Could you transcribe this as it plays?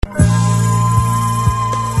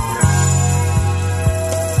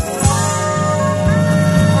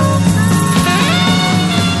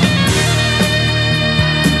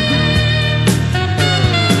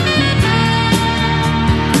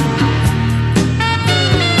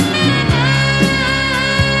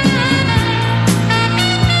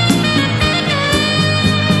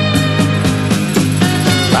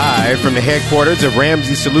Live from the headquarters of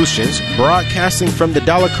Ramsey Solutions, broadcasting from the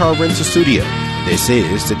Dollar Car Rental Studio. This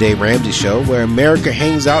is the Dave Ramsey Show, where America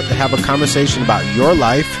hangs out to have a conversation about your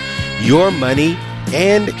life, your money,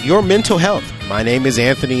 and your mental health. My name is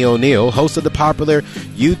Anthony O'Neill, host of the popular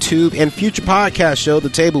YouTube and future podcast show, The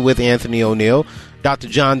Table with Anthony O'Neill. Dr.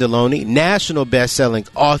 John Deloney, national best-selling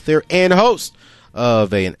author and host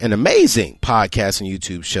of an amazing podcast and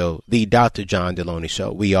YouTube show, The Dr. John Deloney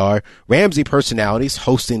Show. We are Ramsey personalities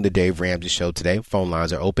hosting the Dave Ramsey Show today. Phone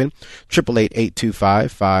lines are open.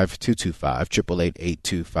 888-825-5225.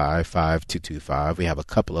 888-825-5225. We have a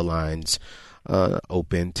couple of lines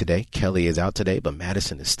open today. Kelly is out today, but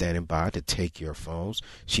Madison is standing by to take your phones.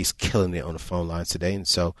 She's killing it on the phone lines today, and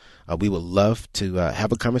so we would love to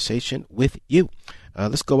have a conversation with you.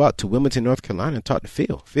 Let's go out to Wilmington, North Carolina, and talk to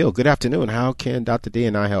Phil. Phil, good afternoon. How can Dr. D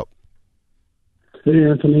and I help? Hey,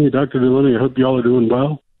 Anthony, Dr. Deloney, I hope you all are doing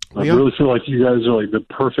well. I really feel like you guys are like the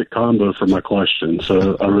perfect combo for my question,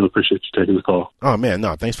 so I really appreciate you taking the call. Oh, man,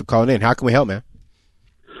 no, thanks for calling in. How can we help, man?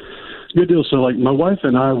 Good deal. So, like, my wife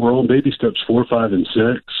and I were on baby steps 4, 5, and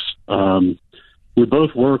 6. We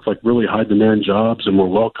both work, like, really high-demand jobs, and we're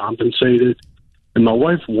well compensated. And my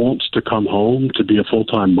wife wants to come home to be a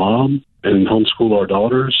full-time mom and homeschool our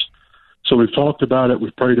daughters. So we've talked about it.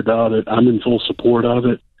 We've prayed about it. I'm in full support of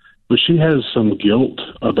it. But she has some guilt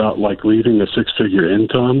about, like, leaving a 6-figure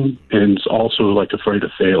income and is also, like, afraid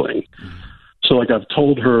of failing. So, like, I've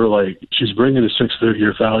told her, like, she's bringing a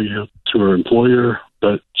 6-figure value to her employer,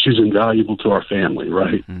 but she's invaluable to our family,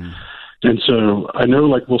 right? Mm-hmm. And so I know,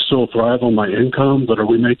 like, we'll still thrive on my income, but are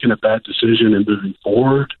we making a bad decision in moving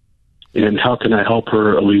forward? And how can I help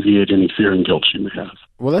her alleviate any fear and guilt she may have?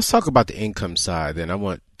 Well, let's talk about the income side. Then I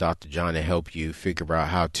want Dr. John to help you figure out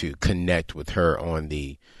how to connect with her on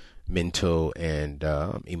the mental and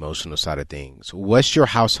emotional side of things. What's your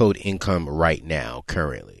household income right now,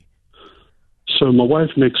 currently? So my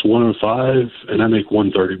wife makes $105 and I make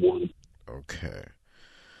 $131. Okay.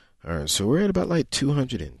 All right. So we're at about like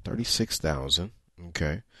 $236,000.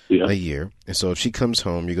 Okay. Yeah. A year. And so if she comes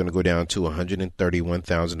home, you're going to go down to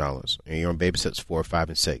 $131,000, and you're on baby steps 4, 5,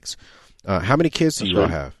 and 6. How many kids do you all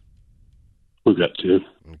have? We've got 2.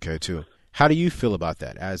 Okay, 2. How do you feel about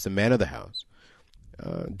that as the man of the house?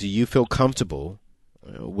 Do you feel comfortable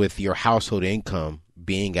with your household income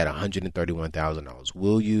being at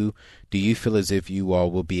 $131,000? Do you feel as if you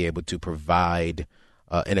all will be able to provide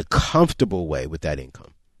in a comfortable way with that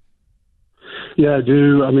income? Yeah, I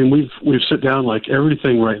do. I mean, we've sit down, like,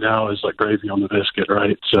 everything right now is like gravy on the biscuit,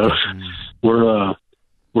 right? So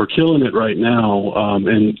we're killing it right now,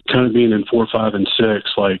 and kind of being in 4, 5, and 6,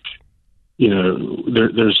 like, you know,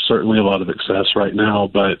 there's certainly a lot of excess right now,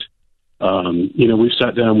 but you know, we've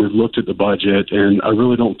sat down, we've looked at the budget, and I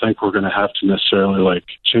really don't think we're going to have to necessarily, like,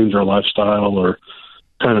 change our lifestyle or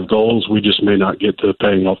kind of goals. We just may not get to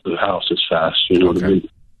paying off the house as fast. You know what I mean?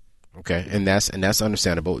 Okay, and that's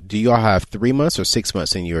understandable. Do you all have 3 months or 6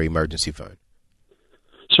 months in your emergency fund?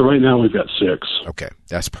 So right now we've got 6. Okay,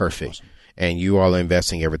 that's perfect. Awesome. And you all are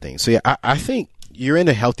investing everything. So yeah, I think you're in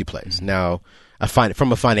a healthy place. Mm-hmm. Now,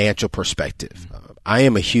 from a financial perspective, I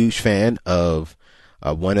am a huge fan of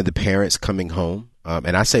one of the parents coming home.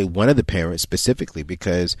 And I say one of the parents specifically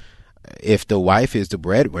because if the wife is the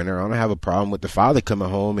breadwinner, I don't have a problem with the father coming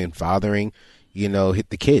home and fathering, you know,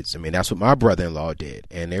 hit the kids. I mean, that's what my brother-in-law did,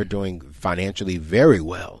 and they're doing financially very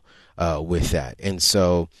well with that. And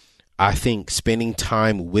so I think spending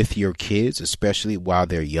time with your kids, especially while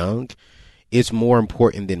they're young, is more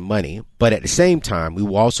important than money. But at the same time, we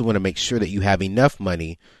will also want to make sure that you have enough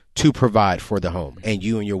money to provide for the home, and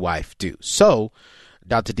you and your wife do. So,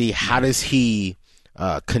 Dr. D, how does he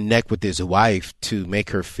connect with his wife to make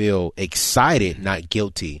her feel excited, not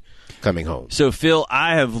guilty, coming home? So, Phil,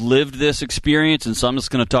 I have lived this experience, and so I'm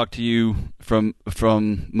just going to talk to you from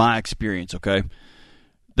my experience, okay?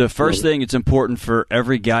 The first thing it's important for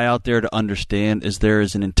every guy out there to understand is there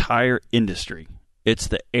is an entire industry. It's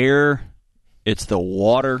the air, it's the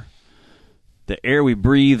water, the air we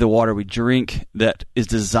breathe, the water we drink, that is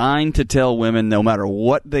designed to tell women no matter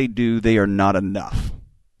what they do, they are not enough.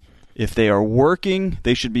 If they are working,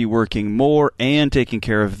 they should be working more and taking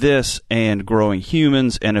care of this and growing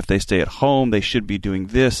humans. And if they stay at home, they should be doing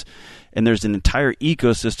this. And there's an entire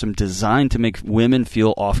ecosystem designed to make women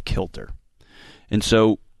feel off kilter. And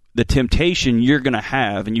so the temptation you're going to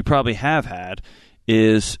have, and you probably have had,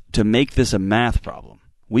 is to make this a math problem.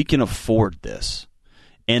 We can afford this.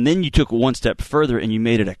 And then you took it one step further and you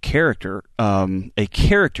made it a character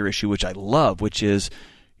issue, which I love, which is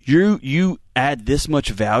you add this much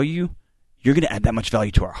value, you're going to add that much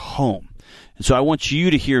value to our home. And so I want you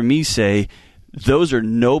to hear me say, those are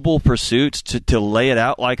noble pursuits. To lay it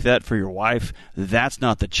out like that for your wife, that's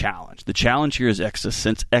not the challenge. The challenge here is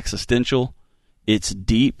existential. It's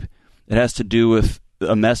deep. It has to do with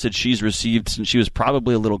a message she's received since she was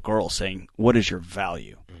probably a little girl saying, what is your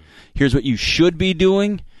value? Here's what you should be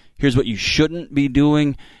doing. Here's what you shouldn't be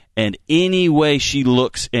doing. And any way she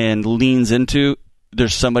looks and leans into,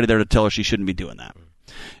 there's somebody there to tell her she shouldn't be doing that.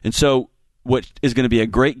 And so what is going to be a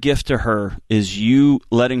great gift to her is you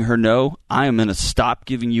letting her know, I am going to stop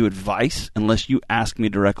giving you advice unless you ask me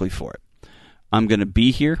directly for it. I'm going to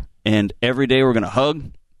be here, and every day we're going to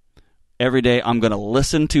hug. Every day I'm going to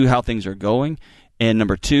listen to how things are going. And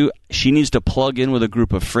number two, she needs to plug in with a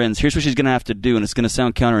group of friends. Here's what she's going to have to do, and it's going to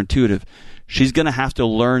sound counterintuitive. She's going to have to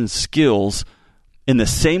learn skills in the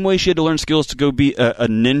same way she had to learn skills to go be a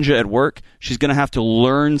ninja at work. She's going to have to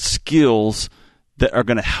learn skills that are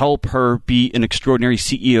going to help her be an extraordinary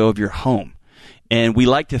CEO of your home. And we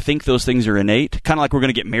like to think those things are innate, kind of like we're going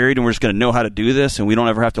to get married and we're just going to know how to do this and we don't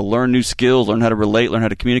ever have to learn new skills, learn how to relate, learn how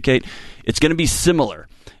to communicate. It's going to be similar.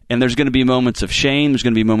 And there's going to be moments of shame, there's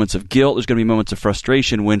going to be moments of guilt, there's going to be moments of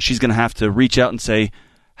frustration when she's going to have to reach out and say,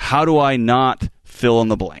 how do I not fill in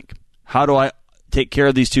the blank? How do I take care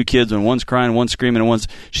of these two kids when one's crying, one's screaming, and one's...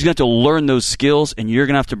 She's going to have to learn those skills, and you're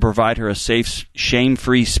going to have to provide her a safe,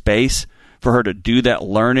 shame-free space for her to do that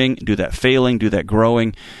learning, do that failing, do that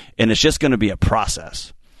growing, and it's just going to be a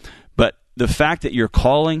process. But the fact that you're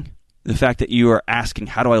calling, the fact that you are asking,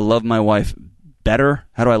 how do I love my wife better?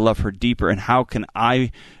 How do I love her deeper? And how can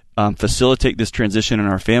I facilitate this transition in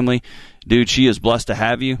our family? Dude, she is blessed to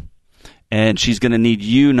have you, and she's going to need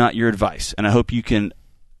you, not your advice. And I hope you can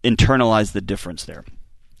internalize the difference there.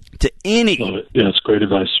 To any... Love it. Yeah, it's great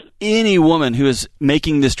advice. Any woman who is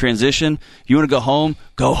making this transition, you want to go home,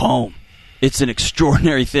 go home. It's an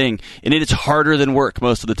extraordinary thing, and it's harder than work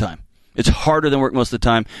most of the time. It's harder than work most of the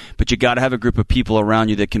time, but you got to have a group of people around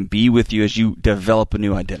you that can be with you as you develop a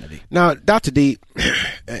new identity. Now, Dr. D,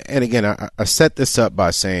 and again, I set this up by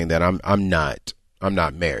saying that I'm not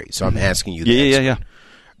married, so I'm asking you this.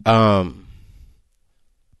 Yeah.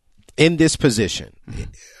 In this position,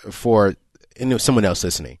 for someone else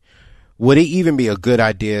listening, would it even be a good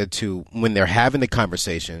idea to, when they're having the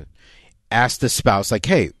conversation, ask the spouse, like,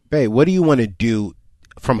 hey, babe, what do you want to do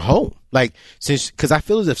from home? Like, because I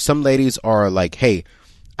feel as if some ladies are like, hey,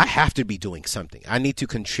 I have to be doing something. I need to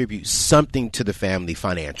contribute something to the family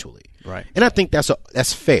financially. Right. And I think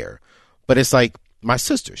that's fair. But it's like my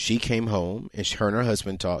sister, she came home and her and her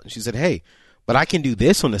husband talked, and she said, hey, but I can do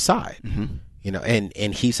this on the side. Mm-hmm.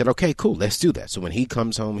 And he said, okay, cool, let's do that. So when he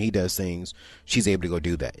comes home, he does things, she's able to go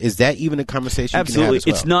do that. Is that even a conversation Absolutely. you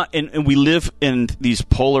can have as well? It's not, and we live in these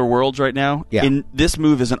polar worlds right now. Yeah. And this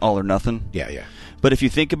move isn't all or nothing. Yeah. But if you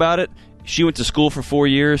think about it, she went to school for 4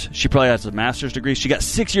 years. She probably has a master's degree. She got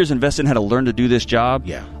 6 years invested in how to learn to do this job.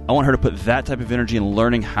 Yeah. I want her to put that type of energy in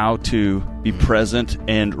learning how to be present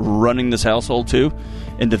and running this household too,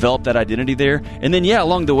 and develop that identity there. And then,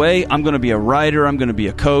 along the way, I'm going to be a writer. I'm going to be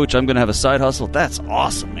a coach. I'm going to have a side hustle. That's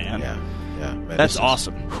awesome, man. Yeah. Man, that's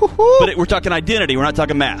awesome. But we're talking identity. We're not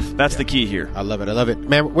talking math. That's the key here. I love it.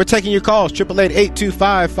 Man, we're taking your calls.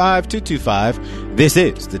 888-825-5225. This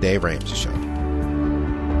is the Dave Ramsey Show.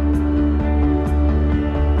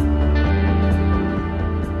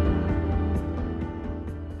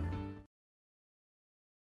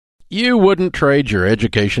 You wouldn't trade your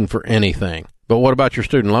education for anything. But what about your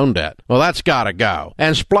student loan debt? Well, that's got to go.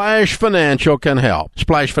 And Splash Financial can help.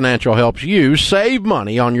 Splash Financial helps you save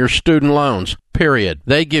money on your student loans, period.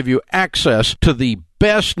 They give you access to the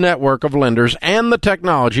best network of lenders and the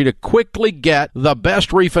technology to quickly get the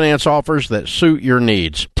best refinance offers that suit your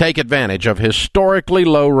needs. Take advantage of historically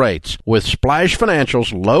low rates. With Splash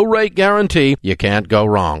Financial's low rate guarantee, you can't go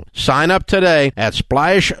wrong. Sign up today at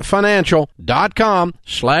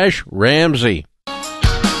splashfinancial.com/Ramsey.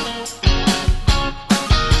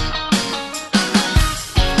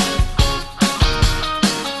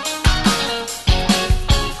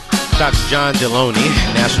 Dr. John Deloney,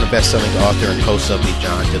 national best-selling author and host of The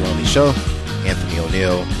John Deloney Show. Anthony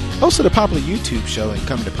O'Neill, host of the popular YouTube show and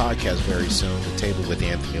coming to podcast very soon, The Table with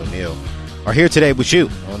Anthony O'Neill, are here today with you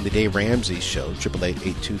on The Dave Ramsey Show,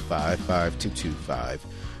 888-825-5225,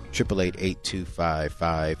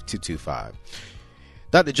 888-825-5225.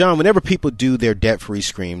 Dr. John, whenever people do their debt-free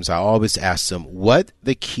screams, I always ask them what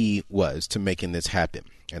the key was to making this happen.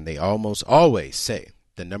 And they almost always say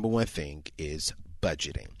the number one thing is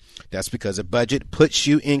budgeting. That's because a budget puts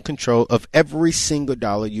you in control of every single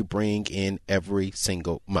dollar you bring in every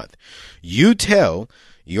single month. You tell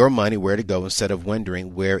your money where to go instead of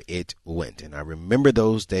wondering where it went. And I remember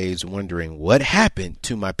those days wondering what happened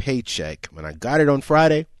to my paycheck when I got it on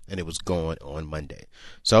Friday and it was gone on Monday.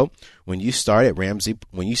 So when you start at Ramsey,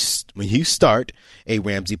 when you start a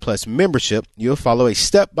Ramsey Plus membership, you'll follow a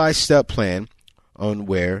step-by-step plan on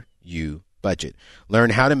where you budget.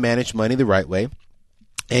 Learn how to manage money the right way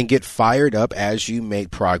and get fired up as you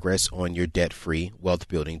make progress on your debt-free wealth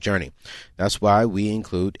building journey. That's why we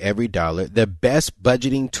include Every Dollar, the best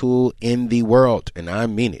budgeting tool in the world. And I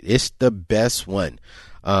mean it. It's the best one.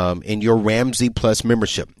 In your Ramsey Plus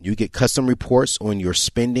membership, you get custom reports on your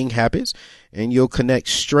spending habits, and you'll connect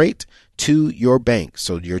straight to your bank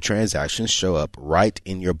so your transactions show up right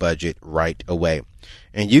in your budget right away.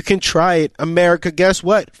 And you can try it, America, guess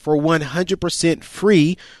what? For 100%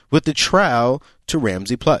 free with the trial to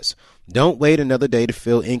Ramsey Plus. Don't wait another day to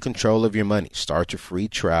feel in control of your money. Start your free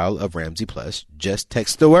trial of Ramsey Plus. Just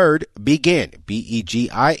text the word BEGIN,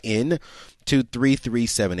 BEGIN, to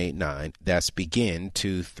 33789. That's BEGIN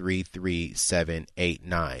to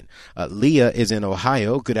 33789. Leah is in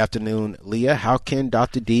Ohio. Good afternoon, Leah. How can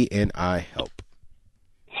Dr. D and I help?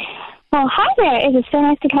 Well, hi there. It is so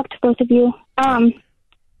nice to talk to both of you.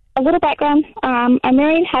 A little background. I'm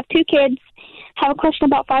married, have 2 kids, have a question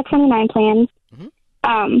about 529 plans.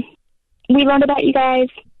 We learned about you guys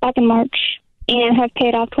back in March and have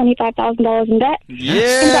paid off $25,000 in debt.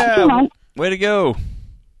 Yeah! In about 2 months. Way to go.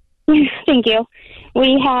 Thank you.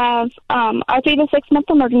 We have our 3 to 6 month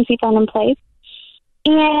emergency fund in place,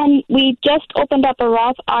 and we just opened up a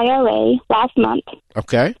Roth IRA last month.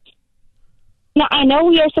 Okay. Now, I know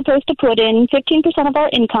we are supposed to put in 15% of our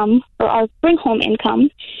income, or our bring-home income,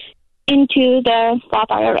 into the Roth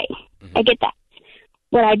IRA. I get that.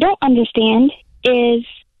 What I don't understand is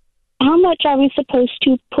how much are we supposed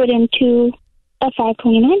to put into a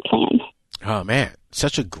 529 plan? Oh, man.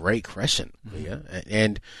 Such a great question, Leah.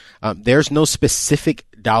 And there's no specific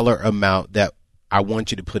dollar amount that I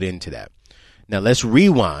want you to put into that. Now, let's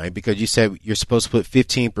rewind, because you said you're supposed to put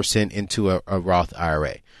 15% into a Roth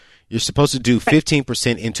IRA. You're supposed to do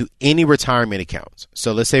 15% into any retirement accounts.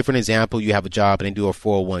 So let's say, for an example, you have a job and they do a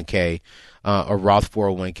 401k, a Roth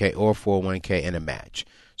 401k or 401k and a match.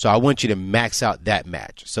 So I want you to max out that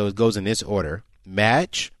match. So it goes in this order: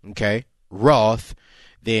 match, okay, Roth,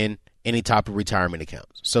 then any type of retirement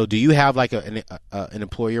accounts. So do you have like an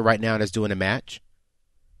employer right now that's doing a match?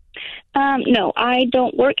 No, I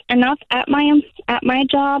don't work enough at my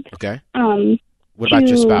job. Okay. What about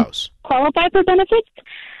your spouse? Qualify for benefits.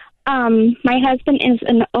 My husband is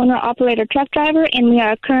an owner-operator truck driver, and we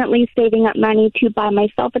are currently saving up money to buy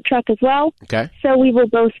myself a truck as well. Okay. So we will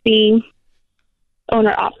both be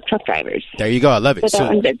owner-op truck drivers. There you go. I love it. With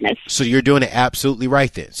our own business. So you're doing it absolutely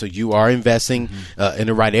right then. So you are investing in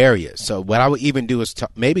the right areas. So what I would even do is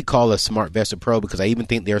maybe call a SmartVestor Pro, because I even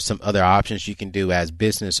think there are some other options you can do as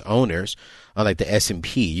business owners, like the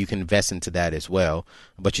S&P. You can invest into that as well.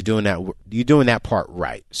 But you're doing that part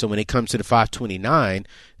right. So when it comes to the 529,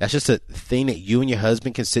 that's just a thing that you and your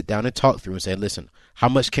husband can sit down and talk through and say, listen, how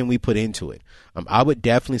much can we put into it? I would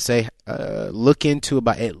definitely say look into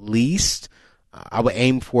about at least, I would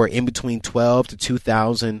aim for in between $12,000 to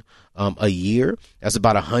 $2,000 a year. That's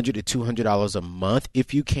about $100 to $200 a month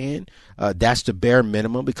if you can. That's the bare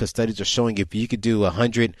minimum, because studies are showing if you could do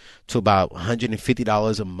 $100 to about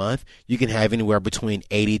 $150 a month, you can have anywhere between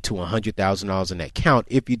 $80,000 to $100,000 in that account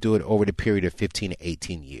if you do it over the period of 15 to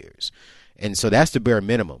 18 years. And so that's the bare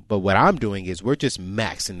minimum. But what I'm doing is we're just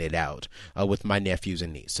maxing it out with my nephews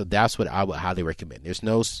and niece. So that's what I would highly recommend. There's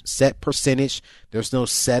no set percentage. There's no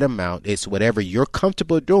set amount. It's whatever you're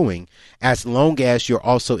comfortable doing, as long as you're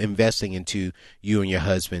also investing into you and your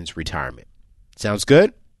husband's retirement. Sounds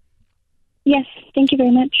good? Yes. Thank you very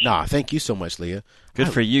much. Nah, thank you so much, Leah.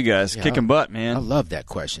 Good for you guys. Yeah, kicking butt, man. I love that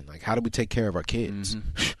question. Like, how do we take care of our kids?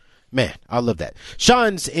 Man, I love that.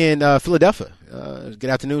 Sean's in Philadelphia. Good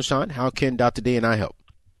afternoon, Sean. How can Dr. D and I help?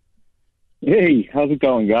 Hey, how's it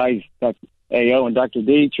going, guys? Dr. AO and Dr.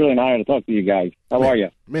 D, it's really an honor to talk to you guys. How are you?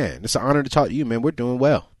 Man, it's an honor to talk to you, man. We're doing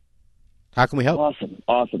well. How can we help?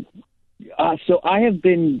 Awesome. So I have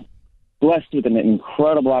been blessed with an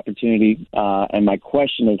incredible opportunity, and my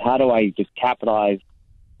question is, how do I just capitalize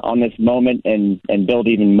on this moment and build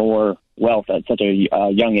even more wealth at such a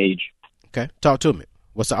young age? Okay, talk to me.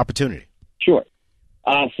 What's the opportunity? Sure.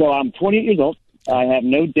 So I'm 28 years old. I have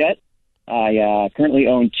no debt. I currently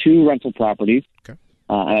own 2 rental properties. Okay.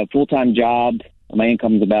 I have a full-time job. My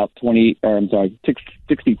income is about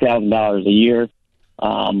 $60,000 a year.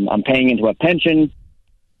 I'm paying into a pension,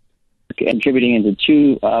 contributing into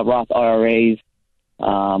 2 Roth IRAs,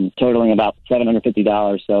 totaling about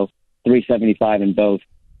 $750. So $375 in both.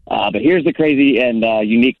 But here's the crazy and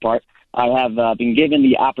unique part. I have been given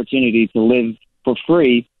the opportunity to live for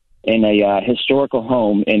free in a historical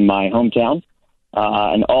home in my hometown.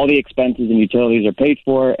 and all the expenses and utilities are paid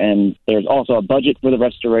for, and there's also a budget for the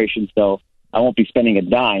restoration, so I won't be spending a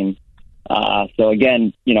dime. So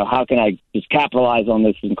again, how can I just capitalize on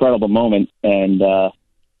this incredible moment and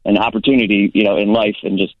an opportunity, in life,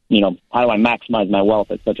 and just, how do I maximize my wealth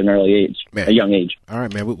at such an early age, a young age? All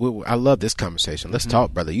right, man. I love this conversation. Let's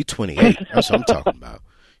talk, brother. You 28. That's what I'm talking about.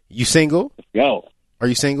 You single? Let's go. Are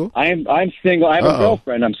you single? I'm single. I have a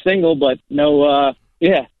girlfriend. I'm single, but no,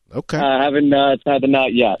 Okay. I haven't tied the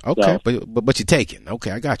knot yet. Okay, so. but you're taking.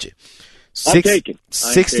 Okay, I got you. I'm taking.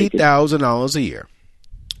 $60,000 a year.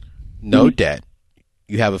 No debt.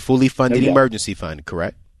 You have a fully funded emergency fund,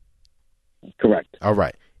 correct? Correct. All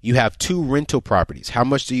right. You have 2 rental properties. How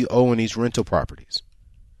much do you owe on these rental properties?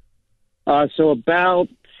 So about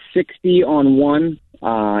 60 on one,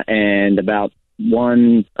 and about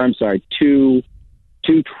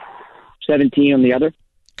 217 on the other.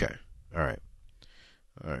 Okay. All right.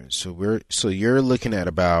 So you're looking at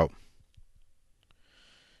about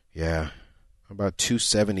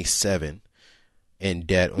 277 in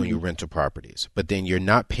debt on your rental properties, but then you're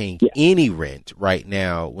not paying any rent right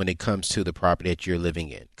now when it comes to the property that you're living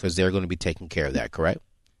in, because they're going to be taking care of that, correct?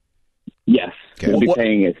 Yes. Okay. We'll be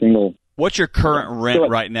paying a single. What's your current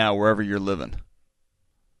rent right now wherever you're living?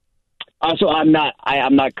 So I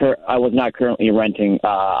was not currently renting.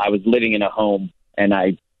 I was living in a home, and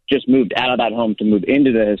I just moved out of that home to move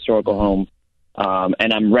into the historical home,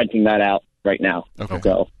 and I'm renting that out right now. Okay.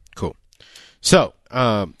 So. Cool. So,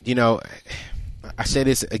 I say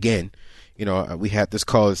this again, we had this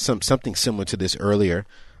call, something similar to this earlier.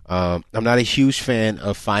 I'm not a huge fan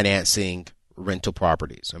of financing rental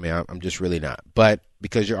properties. I mean, I'm just really not. But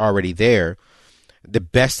because you're already there, the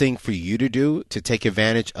best thing for you to do to take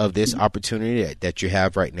advantage of this opportunity that you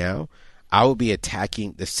have right now, I would be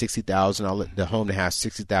attacking the $60,000, the home that has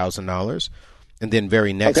 $60,000. And then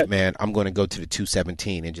very next, man, I'm going to go to the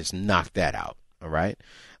 217 and just knock that out. All right.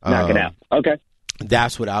 Knock it out. Okay.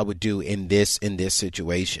 That's what I would do in this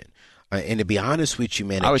situation. And to be honest with you,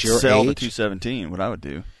 man, I would at your sell age, the 217. What I would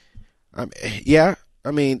do. Yeah.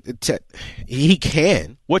 I mean, he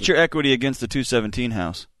can. What's your equity against the 217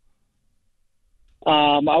 house?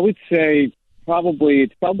 I would say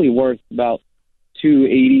it's probably worth about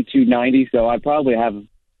 280, 290. So I probably have,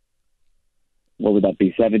 what would that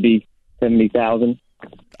be? 70,000.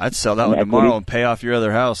 I'd sell that one tomorrow and pay off your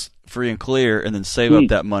other house free and clear, and then save up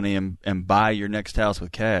that money and buy your next house with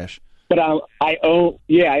cash. But I own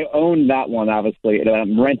that one, obviously, and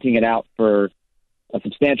I'm renting it out for a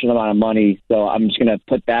substantial amount of money. So I'm just going to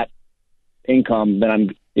put that income that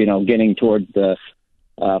I'm, getting towards the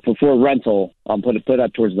for rental. I'll put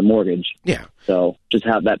that towards the mortgage. Yeah. So just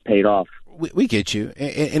have that paid off. We get you,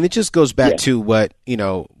 and it just goes back to what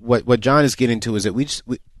what John is getting to is that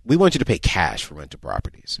we want you to pay cash for rental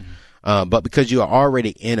properties. Mm-hmm. But because you are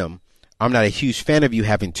already in them, I'm not a huge fan of you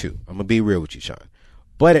having 2. I'm going to be real with you, Sean.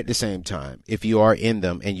 But at the same time, if you are in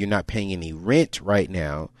them and you're not paying any rent right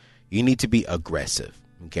now, you need to be aggressive.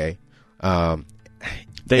 Okay. And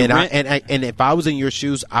if I was in your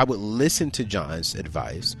shoes, I would listen to John's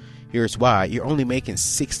advice. Here's why. You're only making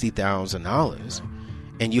 $60,000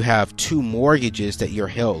 and you have 2 mortgages that you're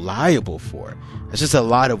held liable for. That's just a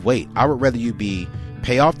lot of weight. I would rather you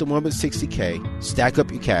pay off the one with $60K, stack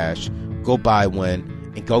up your cash, go buy one,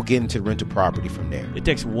 and go get into rental property from there. It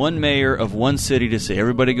takes one mayor of one city to say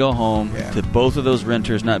everybody go home, to both of those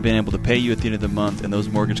renters not being able to pay you at the end of the month, and those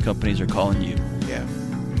mortgage companies are calling you. Yeah,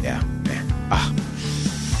 man.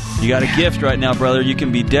 You got a gift right now, brother. You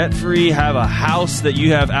can be debt-free, have a house that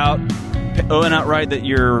you have owing outright that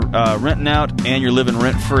you're renting out, and you're living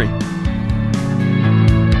rent-free.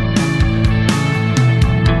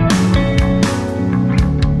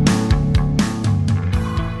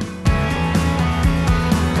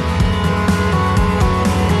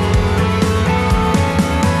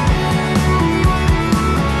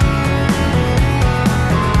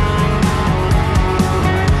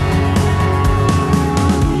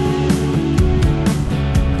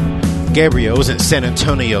 Gabriel is in San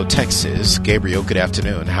Antonio, Texas. Gabriel, good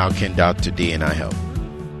afternoon. How can Dr. D and I help?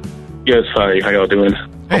 Yes, hi. How y'all doing?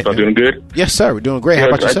 Hope y'all doing good? Yes, sir. We're doing great. How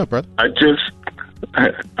about yourself, brother? I just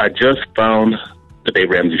found the Dave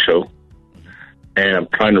Ramsey Show, and I'm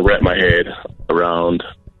trying to wrap my head around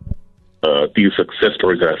these success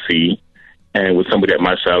stories that I see, and with somebody at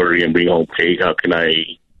my salary and being home pay, how can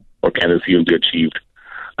this even be achieved?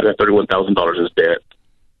 I got $31,000 in debt.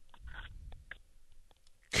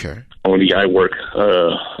 Okay. Only I work.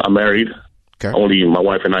 I'm married. Okay. Only my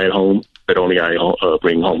wife and I at home, but only I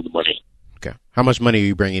bring home the money. Okay. How much money are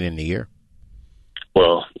you bringing in a year?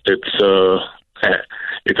 Well, it's at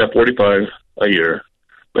 $45 a year,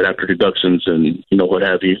 but after deductions and what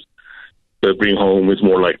have you, the bring home is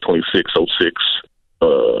more like 2606,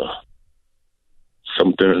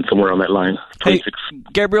 somewhere on that line. 26. Hey,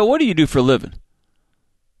 Gabriel, what do you do for a living?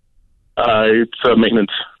 It's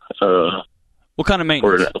maintenance. What kind of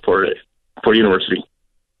maintenance? For university.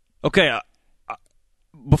 Okay.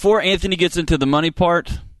 Before Anthony gets into the money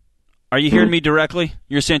part, are you hearing me directly?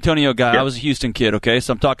 You're a San Antonio guy. Yeah. I was a Houston kid, okay?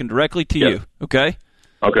 So I'm talking directly to you, okay?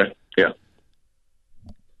 Okay, yeah.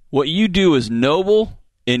 What you do is noble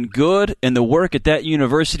and good, and the work at that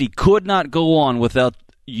university could not go on without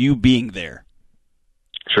you being there.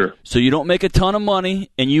 Sure. So you don't make a ton of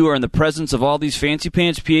money, and you are in the presence of all these fancy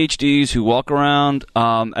pants PhDs who walk around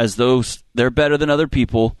as though they're better than other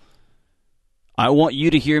people. I want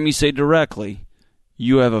you to hear me say directly,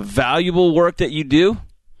 you have a valuable work that you do.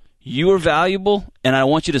 You are valuable, and I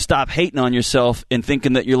want you to stop hating on yourself and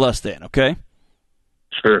thinking that you're less than, okay?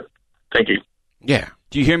 Sure. Thank you. Yeah.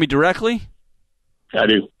 Do you hear me directly? I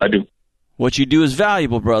do. What you do is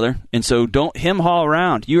valuable, brother, and so don't hem-haw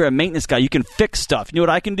around. You're a maintenance guy. You can fix stuff. You know what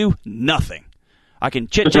I can do? Nothing. I can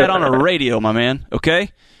chit-chat on a radio, my man, okay?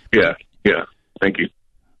 Yeah. Thank you.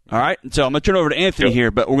 All right, so I'm going to turn over to Anthony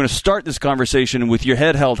here, but we're going to start this conversation with your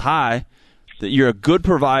head held high, that you're a good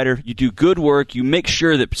provider, you do good work, you make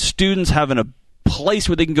sure that students have a place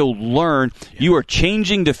where they can go learn. You are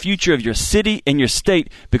changing the future of your city and your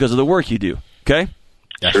state because of the work you do, okay?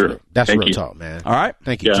 That's sure. real, that's Thank real you. talk, man. All right?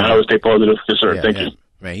 Thank you, Yeah, John. I always stay positive. Yes, sir. Yeah, Thank yeah. you.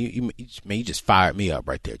 Man, you just fired me up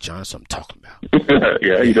right there, John. That's what I'm talking about.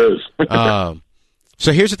 Yeah, he does.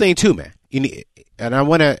 So here's the thing, too, man. And I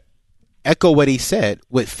want to echo what he said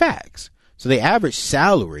with facts. So the average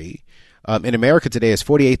salary in America today is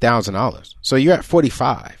 $48,000. So you're at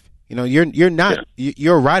 45. You're not.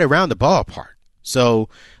 You're right around the ballpark. So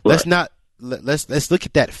let's look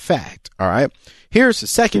at that fact. All right. Here's the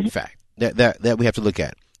second fact that we have to look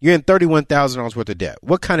at. You're in $31,000 worth of debt.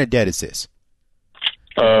 What kind of debt is this?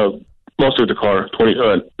 Most of the car.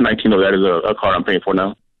 19 of that is a car I'm paying for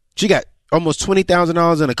now. You got almost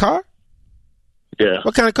 $20,000 in a car. Yeah.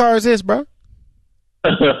 What kind of car is this, bro?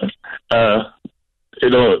 It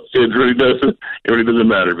really doesn't. It really doesn't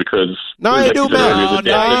matter because it do matter.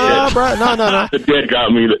 No. The debt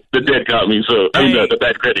got me. The debt got me. So the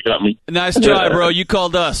bad credit got me. Nice try, bro. You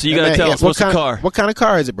called us, so you got to tell us what's the car. What kind of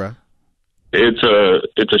car is it, bro? It's a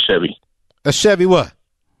Chevy. A Chevy what?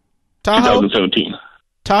 Tahoe? 2017.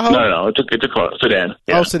 Tahoe? No. It's a car. Sedan.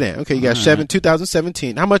 Yeah. Oh, sedan. Okay, you got Chevy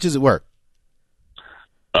 2017. How much is it worth?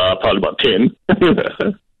 Probably about 10.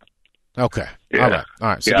 Okay. Yeah. All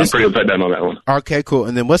right. So I'm pretty upside down on that one. Okay, cool.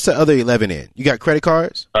 And then what's the other 11 in? You got credit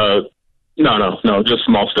cards? No. Just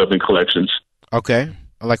small stuff in collections. Okay.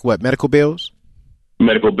 Like what? Medical bills?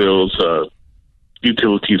 Medical bills,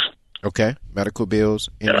 utilities. Okay. Medical bills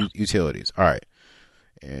and utilities. All right.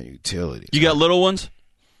 And utilities. You got little ones?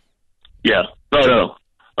 Yeah. No.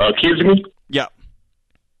 Kids, you mean? Yeah.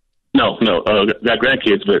 No. Got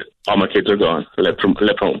grandkids, but all my kids are gone. Left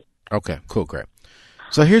home. Okay. Cool. Great.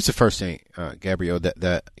 So here's the first thing, Gabriel,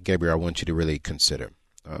 that Gabriel, I want you to really consider.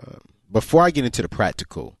 Before I get into the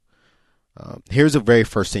practical, here's the very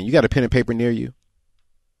first thing. You got a pen and paper near you?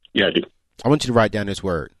 Yeah, I do. I want you to write down this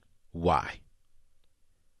word, why.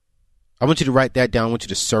 I want you to write that down. I want you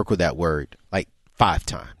to circle that word like 5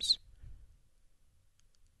 times.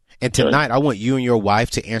 And tonight, I want you and your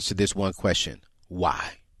wife to answer this one question.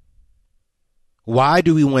 Why? Why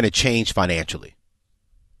do we want to change financially?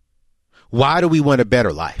 Why do we want a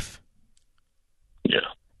better life? Yeah.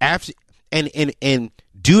 And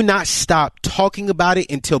do not stop talking about it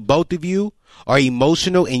until both of you are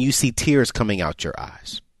emotional and you see tears coming out your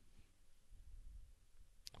eyes.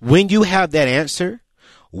 When you have that answer,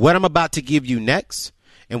 what I'm about to give you next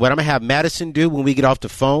and what I'm going to have Madison do when we get off the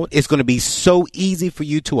phone is going to be so easy for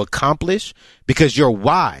you to accomplish because your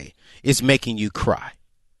why is making you cry.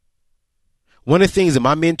 One of the things that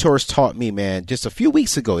my mentors taught me, man, just a few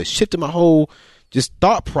weeks ago, it shifted my whole just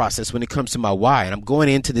thought process when it comes to my why. And I'm going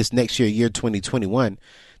into this next year 2021,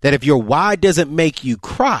 that if your why doesn't make you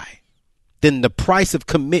cry, then the price of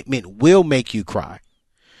commitment will make you cry.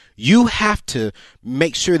 You have to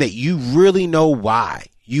make sure that you really know why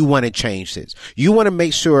you want to change this. You want to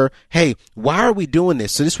make sure, hey, why are we doing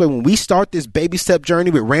this? So this way, when we start this baby step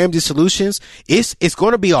journey with Ramsey Solutions, it's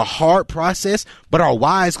going to be a hard process, but our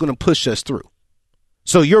why is going to push us through.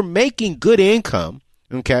 So you're making good income.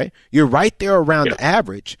 Okay. You're right there around the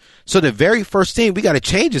average. So the very first thing we got to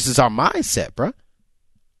change is our mindset, bro. Right.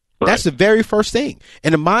 That's the very first thing.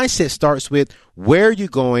 And the mindset starts with where are you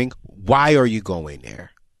going? Why are you going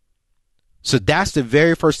there? So that's the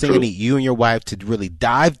very first thing I need you and your wife to really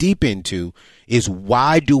dive deep into is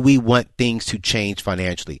why do we want things to change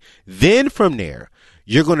financially? Then from there,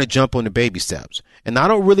 you're going to jump on the baby steps. And I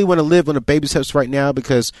don't really want to live on the baby steps right now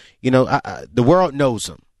because, the world knows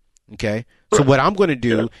them. Okay. So what I'm going to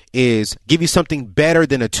do is give you something better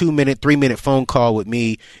than a 2-minute, 3-minute phone call with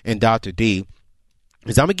me and Dr. D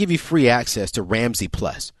is I'm going to give you free access to Ramsey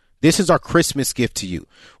Plus. This is our Christmas gift to you.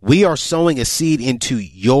 We are sowing a seed into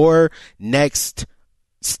your next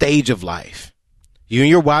stage of life. You and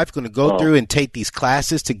your wife are going to go through and take these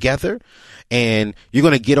classes together, and you're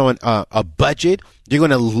going to get on a budget. You're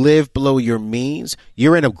going to live below your means.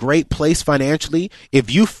 You're in a great place financially.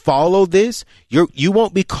 If you follow this, you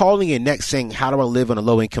won't be calling in next saying, how do I live on a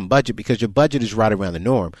low income budget? Because your budget is right around the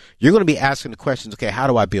norm. You're going to be asking the questions, okay, how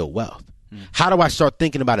do I build wealth? How do I start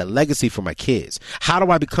thinking about a legacy for my kids? How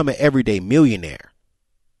do I become an everyday millionaire?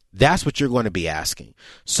 That's what you're going to be asking.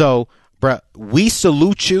 So, bruh, we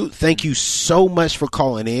salute you. Thank you so much for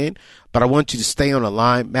calling in. But I want you to stay on the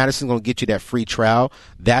line. Madison's going to get you that free trial.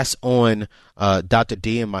 That's on Dr.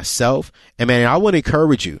 D and myself. And, man, I want to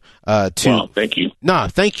encourage you to. Well, thank you. Nah,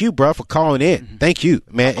 thank you, bro, for calling in. Mm-hmm. Thank you,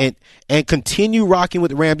 man. And continue rocking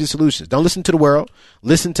with Ramsey Solutions. Don't listen to the world.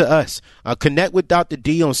 Listen to us. Connect with Dr.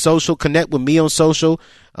 D on social. Connect with me on social.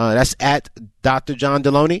 That's at Dr. John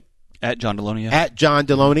Deloney. At John Deloney, yeah. At John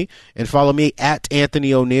Deloney. And follow me at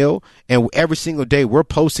Anthony O'Neill. And every single day we're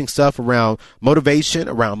posting stuff around motivation,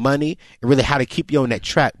 around money, and really how to keep you on that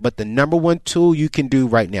track. But the number one tool you can do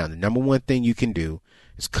right now, the number one thing you can do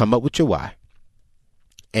is come up with your why.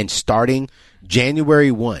 And starting January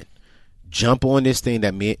 1, jump on this thing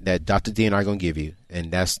that Dr. D and I are going to give you. And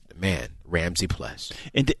that's, man, Ramsey Plus.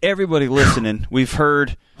 And to everybody listening, we've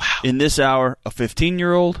heard in this hour a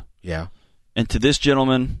 15-year-old. Yeah. And to this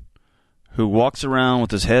gentleman who walks around with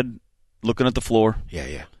his head looking at the floor.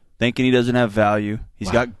 Yeah. Thinking he doesn't have value. He's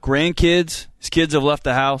got grandkids. His kids have left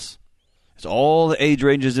the house. It's all the age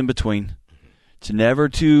ranges in between. It's never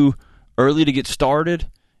too early to get started.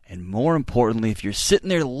 And more importantly, if you're sitting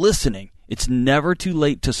there listening, it's never too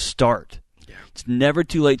late to start. Yeah. It's never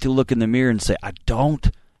too late to look in the mirror and say, I don't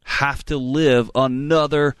have to live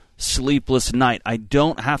another sleepless night. I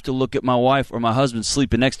don't have to look at my wife or my husband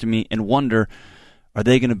sleeping next to me and wonder, are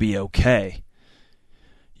they going to be okay?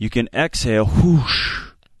 You can exhale,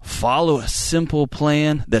 whoosh, follow a simple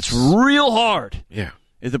plan that's real hard. Yeah.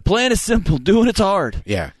 If the plan is simple, doing it's hard.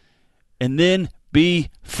 Yeah. And then be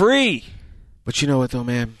free. But you know what, though,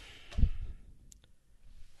 man?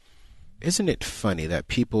 Isn't it funny that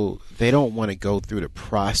people, they don't want to go through the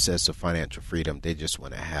process of financial freedom. They just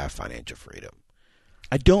want to have financial freedom.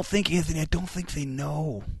 I don't think, Anthony, they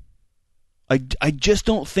know. I just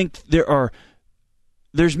don't think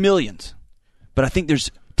there's millions. But I think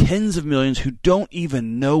there's tens of millions who don't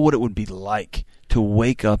even know what it would be like to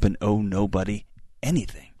wake up and owe nobody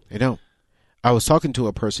anything. They don't. I was talking to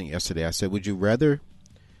a person yesterday. I said, would you rather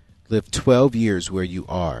live 12 years where you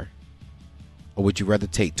are, or would you rather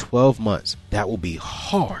take 12 months? That will be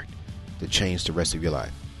hard to change the rest of your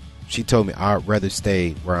life. She told me, I'd rather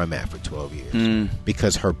stay where I'm at for 12 years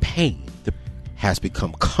because her pain has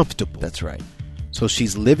become comfortable. That's right. So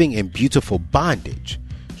she's living in beautiful bondage.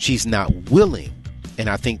 She's not willing. And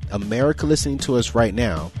I think America listening to us right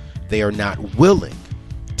now, they are not willing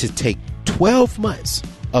to take 12 months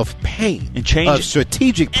of pain and change of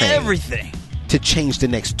strategic pain, everything, to change the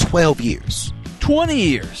next 12 years, 20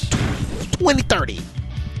 years, 20, 30.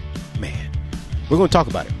 Man, we're going to talk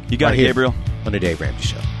about it. You got it, Gabriel. On the Dave Ramsey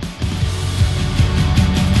Show.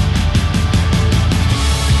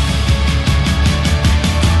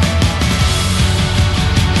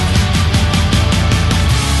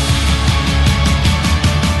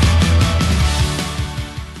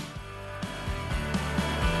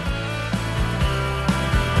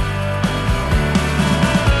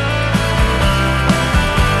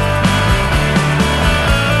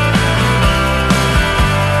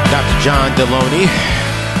 John Deloney,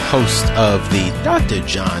 host of the Dr.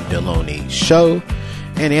 John Deloney Show,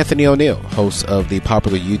 and Anthony O'Neill, host of the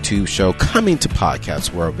popular YouTube show coming to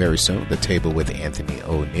Podcast World very soon, The Table with Anthony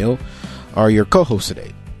O'Neill, are your co-hosts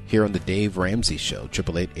today here on the Dave Ramsey Show.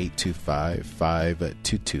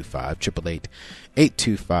 888-825-5225,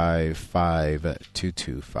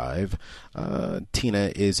 888-825-5225.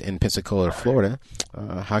 Tina is in Pensacola, Florida.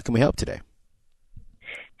 How can we help today?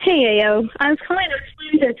 Hey, Ayo. I was calling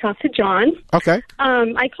to talk to John. Okay.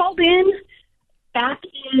 I called in back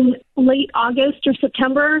in late August or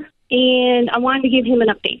September, and I wanted to give him an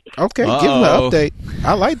update. Okay, give him an update.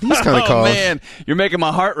 I like these kind of calls. Oh, man. You're making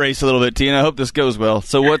my heart race a little bit, Tina. I hope this goes well.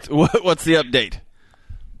 So what's the update?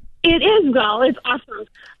 It is well. It's awesome.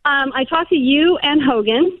 I talked to you and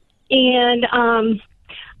Hogan, and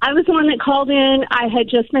I was the one that called in. I had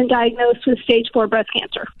just been diagnosed with stage 4 breast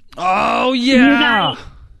cancer. Oh, yeah.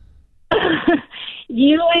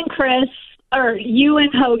 You and Chris, or you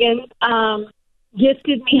and Hogan,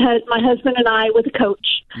 gifted me, my husband and I, with a coach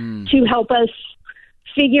to help us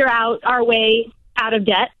figure out our way out of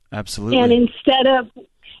debt. Absolutely. And instead of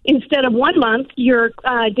 1 month, your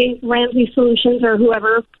Dave Ramsey Solutions or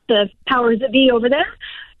whoever the powers that be over there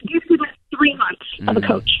gifted us 3 months of a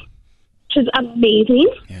coach, which is amazing.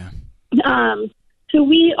 Yeah. So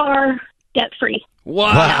we are debt free.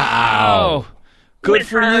 Wow. Good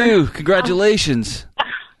for you. Congratulations.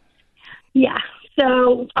 Yeah.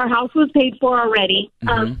 So our house was paid for already.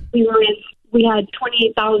 We had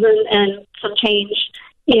 $28,000 and some change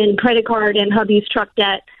in credit card and hubby's truck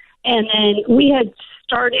debt, and then we had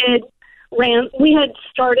started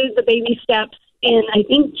the baby steps in, I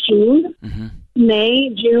think, June,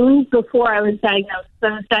 before I was diagnosed. So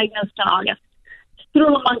I was diagnosed in August.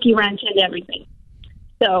 Threw a monkey wrench into everything.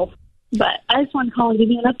 So, but I just wanted to call and give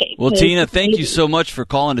you an update. Well, Tina, thank you so much for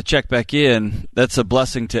calling to check back in. That's a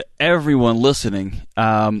blessing to everyone listening.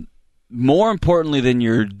 More importantly than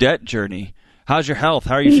your debt journey, how's your health?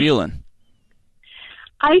 How are you feeling?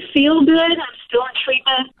 I feel good. I'm still in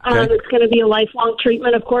treatment. Okay. It's going to be a lifelong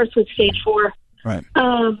treatment, of course, with stage 4. Right.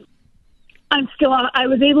 I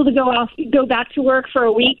was able to go back to work for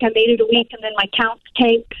a week. I made it a week, and then my counts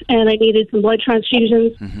tanked, and I needed some blood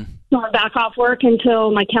transfusions. So I'm back off work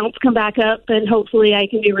until my counts come back up, and hopefully I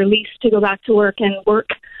can be released to go back to work and work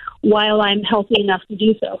while I'm healthy enough to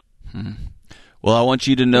do so. Well, I want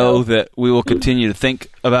you to know that we will continue to think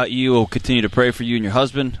about you. We'll continue to pray for you and your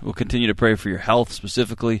husband. We'll continue to pray for your health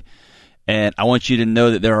specifically. And I want you to know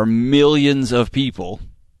that there are millions of people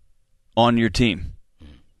on your team.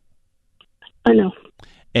 I know.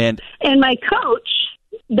 And my coach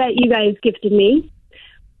that you guys gifted me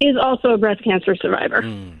is also a breast cancer survivor.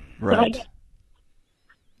 Right. So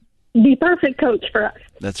the perfect coach for us.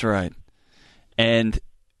 That's right. And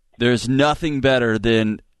there's nothing better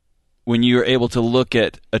than when you're able to look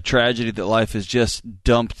at a tragedy that life has just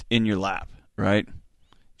dumped in your lap, right?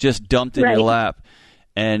 Just dumped in your lap,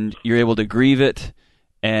 and you're able to grieve it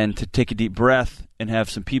and to take a deep breath and have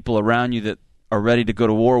some people around you that are ready to go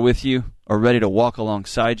to war with you, are ready to walk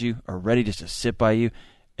alongside you, are ready just to sit by you,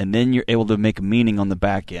 and then you're able to make a meaning on the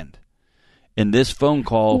back end. And this phone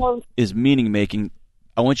call is meaning-making.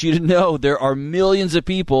 I want you to know there are millions of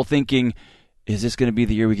people thinking, is this going to be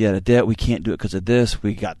the year we get out of debt? We can't do it because of this.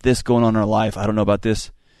 We got this going on in our life. I don't know about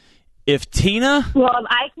this. If Tina if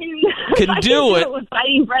I can do it with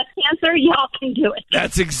fighting breast cancer, y'all can do it.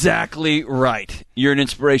 That's exactly right. You're an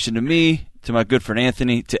inspiration to me, to my good friend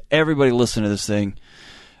Anthony, to everybody listening to this thing.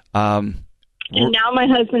 And now my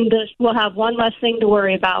husband will have one less thing to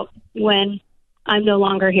worry about when I'm no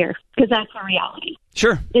longer here, because that's a reality.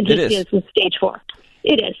 Sure, it is with stage 4.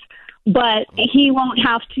 It is. But he won't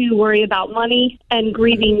have to worry about money and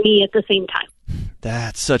grieving me at the same time.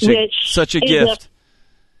 That's such a gift.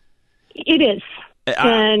 It is.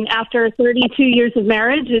 And after 32 years of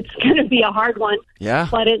marriage, it's going to be a hard one. Yeah.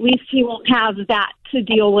 But at least he won't have that to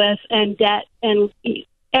deal with, and debt and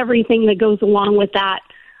everything that goes along with that.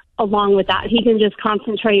 He can just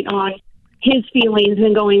concentrate on his feelings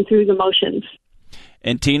and going through the motions.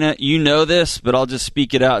 And Tina, you know this, but I'll just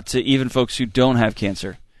speak it out to even folks who don't have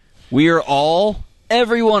cancer. We are all,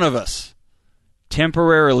 every one of us,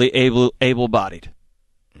 temporarily able-bodied.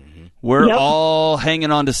 We're all hanging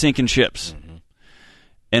on to sinking ships.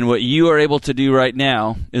 And what you are able to do right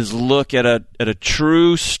now is look at a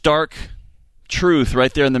true, stark truth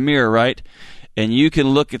right there in the mirror, right? And you can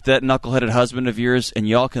look at that knuckleheaded husband of yours, and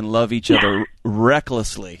y'all can love each other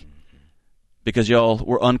recklessly because y'all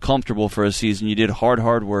were uncomfortable for a season. You did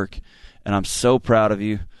hard work, and I'm so proud of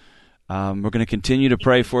you. We're going to continue to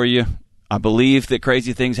pray for you. I believe that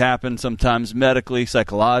crazy things happen sometimes medically,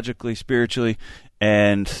 psychologically, spiritually,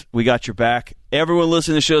 and we got your back. Everyone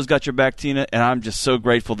listening to the show's got your back, Tina, and I'm just so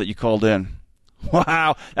grateful that you called in.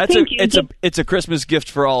 Wow, it's a Christmas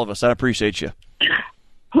gift for all of us. I appreciate you.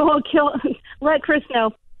 Well, let Chris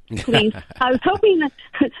know, please. I was hoping that.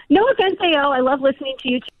 No offense, AO. I love listening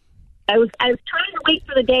to you. I was trying to wait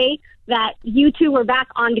for the day that you two were back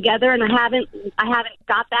on together, and I haven't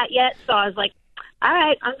got that yet. So I was like, all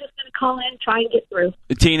right, I'm just going to call in, try and get through.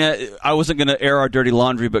 Tina, I wasn't going to air our dirty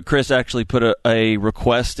laundry, but Chris actually put a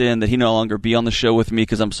request in that he no longer be on the show with me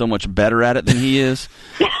because I'm so much better at it than he is,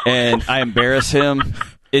 and I embarrass him.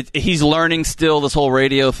 He's learning still this whole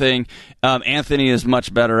radio thing. Anthony is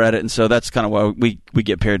much better at it, and so that's kind of why we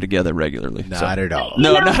get paired together regularly. Not at all.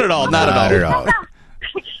 No, not at all. Not at all.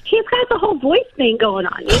 He got the whole voice thing going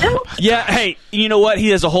on, you know? Yeah, hey, you know what? He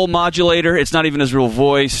has a whole modulator. It's not even his real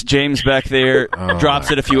voice. James back there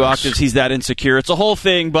drops it a few octaves. He's that insecure. It's a whole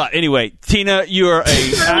thing. But anyway, Tina, you are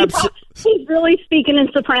He's really speaking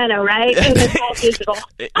in soprano, right? And it's all digital.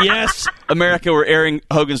 Yes, America, we're airing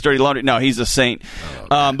Hogan's Dirty Laundry. No, he's a saint.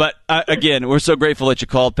 But again, we're so grateful that you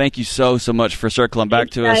called. Thank you so much for circling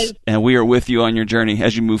back to us. And we are with you on your journey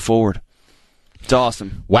as you move forward. It's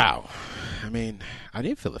awesome. Wow. I mean, I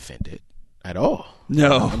didn't feel offended at all.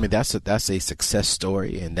 No. I mean, that's a success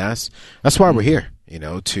story, and that's why we're here, you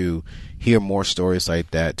know, to hear more stories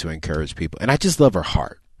like that, to encourage people. And I just love her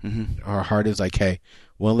heart. Mm-hmm. Her heart is like, hey,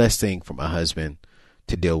 one less thing for my husband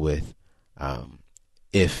to deal with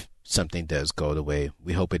if something does go the way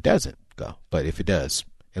we hope it doesn't go. But if it does,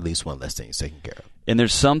 at least one less thing is taken care of. And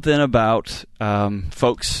there's something about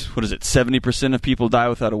folks, 70% of people die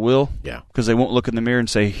without a will? Yeah. Because they won't look in the mirror and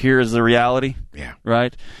say, here is the reality. Yeah.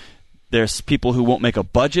 Right? There's people who won't make a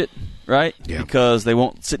budget, right? Yeah. Because they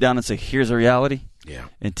won't sit down and say, here's the reality. Yeah.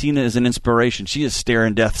 And Tina is an inspiration. She is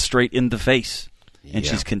staring death straight in the face. And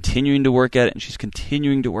she's continuing to work at it, and she's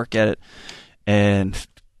continuing to work at it. And,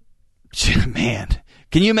 man,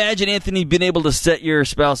 can you imagine, Anthony, being able to set your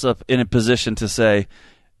spouse up in a position to say,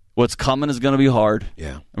 what's coming is going to be hard,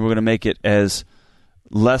 yeah, and we're going to make it as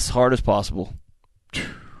less hard as possible.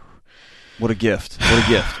 What a gift. What a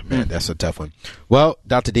gift. Man, that's a tough one. Well,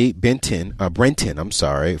 Dr. D, Brenton, from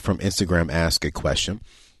Instagram asked a question.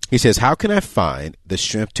 He says, how can I find the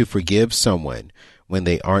strength to forgive someone when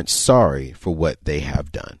they aren't sorry for what they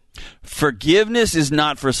have done? Forgiveness is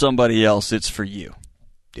not for somebody else. It's for you.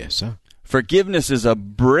 Yes, sir. Forgiveness is a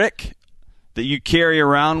brick that you carry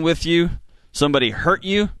around with you. Somebody hurt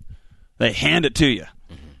you, they hand it to you.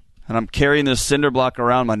 Mm-hmm. And I'm carrying this cinder block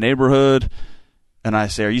around my neighborhood, and I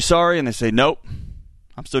say, are you sorry? And they say, nope.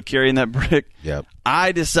 I'm still carrying that brick. Yep.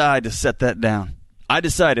 I decide to set that down. I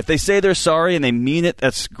decide if they say they're sorry and they mean it,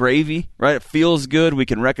 that's gravy, right? It feels good. We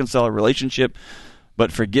can reconcile a relationship.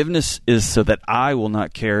 But forgiveness is so that I will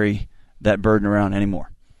not carry that burden around anymore.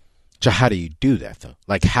 So how do you do that, though?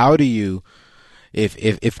 Like, how do you,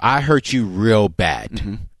 if I hurt you real bad,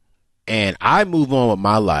 mm-hmm, and I move on with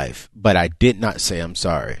my life, but I did not say I'm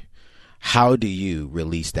sorry, how do you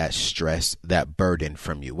release that stress, that burden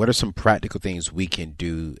from you? What are some practical things we can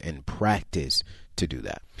do and practice to do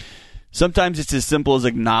that? Sometimes it's as simple as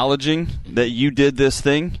acknowledging that you did this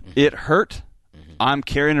thing. It hurt. I'm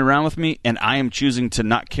carrying it around with me, and I am choosing to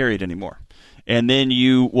not carry it anymore. And then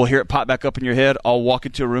you will hear it pop back up in your head. I'll walk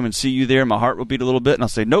into a room and see you there. My heart will beat a little bit, and I'll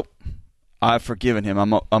say, nope, I've forgiven him.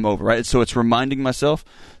 I'm over, right? So it's reminding myself.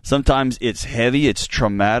 Sometimes it's heavy, it's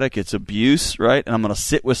traumatic, it's abuse, right? And I'm going to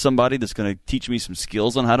sit with somebody that's going to teach me some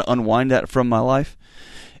skills on how to unwind that from my life.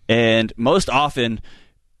 And most often,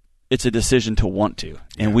 it's a decision to want to.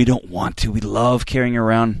 And we don't want to. We love carrying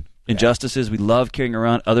around injustices. We love carrying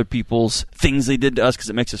around other people's things they did to us because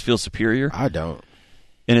it makes us feel superior. I don't.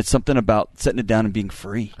 And it's something about setting it down and being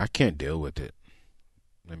free. I can't deal with it.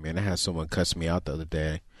 I mean, I had someone cuss me out the other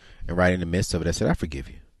day, and right in the midst of it, I said, I forgive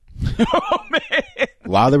you. Oh, man.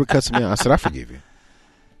 While they were cussing me out, I said, I forgive you.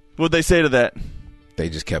 What'd they say to that? They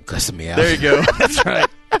just kept cussing me out. There you go. That's right.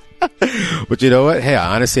 But you know what? Hey,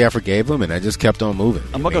 honestly, I forgave them, and I just kept on moving.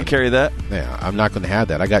 I'm not going to carry that. Yeah, I'm not going to have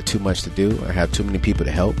that. I got too much to do. I have too many people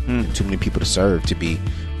to help, and too many people to serve to be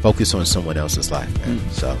focused on someone else's life. Man.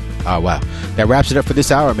 So, wow. That wraps it up for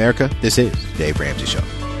this hour, America. This is Dave Ramsey Show.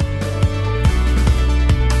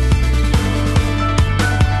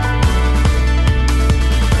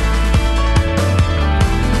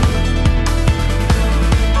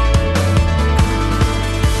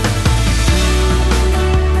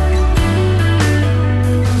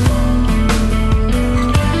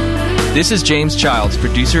 This is James Childs,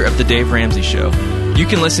 producer of The Dave Ramsey Show. You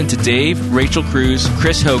can listen to Dave, Rachel Cruz,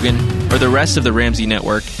 Chris Hogan, or the rest of the Ramsey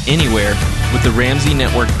Network anywhere with the Ramsey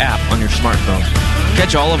Network app on your smartphone.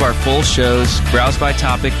 Catch all of our full shows, browse by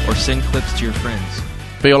topic, or send clips to your friends.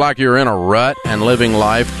 Feel like you're in a rut and living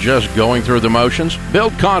life just going through the motions?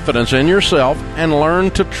 Build confidence in yourself and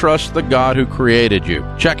learn to trust the God who created you.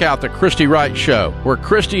 Check out The Christy Wright Show, where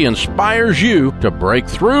Christy inspires you to break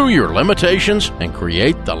through your limitations and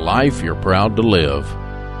create the life you're proud to live.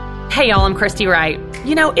 Hey y'all, I'm Christy Wright.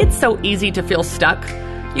 You know, it's so easy to feel stuck.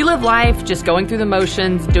 You live life just going through the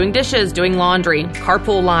motions, doing dishes, doing laundry,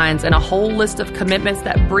 carpool lines, and a whole list of commitments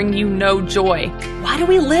that bring you no joy. Why do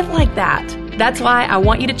we live like that? That's why I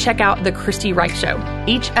want you to check out The Christy Wright Show.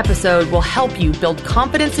 Each episode will help you build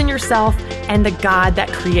confidence in yourself and the God that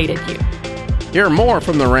created you. Hear more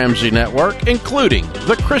from the Ramsey Network, including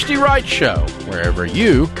The Christy Wright Show, wherever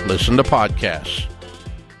you listen to podcasts.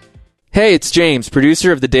 Hey, it's James,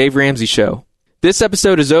 producer of The Dave Ramsey Show. This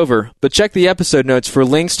episode is over, but check the episode notes for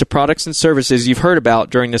links to products and services you've heard about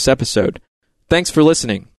during this episode. Thanks for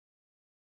listening.